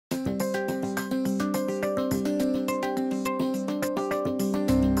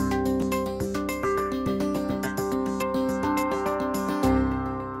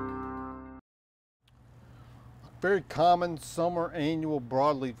very common summer annual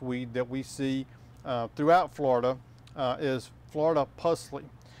broadleaf weed that we see throughout Florida is Florida Pusley.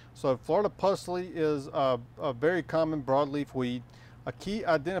 So Florida Pusley is a very common broadleaf weed. A key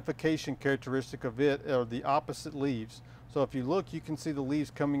identification characteristic of it are the opposite leaves. So if you look, you can see the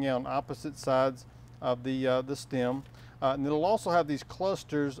leaves coming out on opposite sides of the stem. And it'll also have these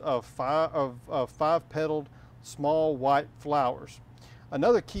clusters of five-petaled small white flowers.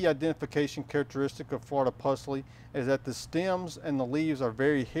 Another key identification characteristic of Florida Pusley is that the stems and the leaves are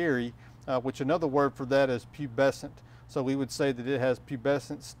very hairy, which another word for that is pubescent. So we would say that it has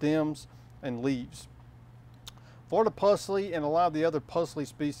pubescent stems and leaves. Florida Pusley and a lot of the other Pusley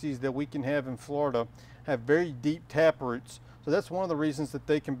species that we can have in Florida have very deep tap roots. So that's one of the reasons that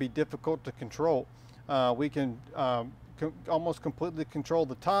they can be difficult to control. We can almost completely control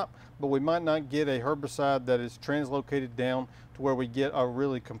the top, but we might not get a herbicide that is translocated down to where we get a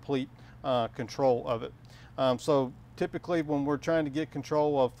really complete control of it. So typically when we're trying to get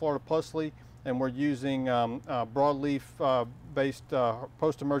control of Florida Pusley and we're using broadleaf based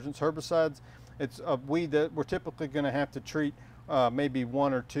post-emergence herbicides, it's a weed that we're typically going to have to treat maybe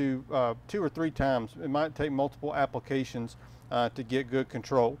two or three times. It might take multiple applications to get good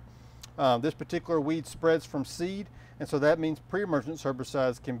control. This particular weed spreads from seed, and so that means pre-emergence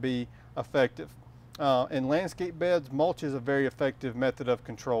herbicides can be effective. In landscape beds, mulch is a very effective method of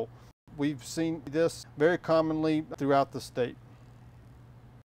control. We've seen this very commonly throughout the state.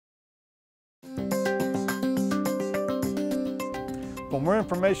 For more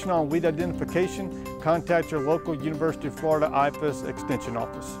information on weed identification, contact your local University of Florida IFAS Extension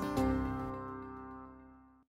office.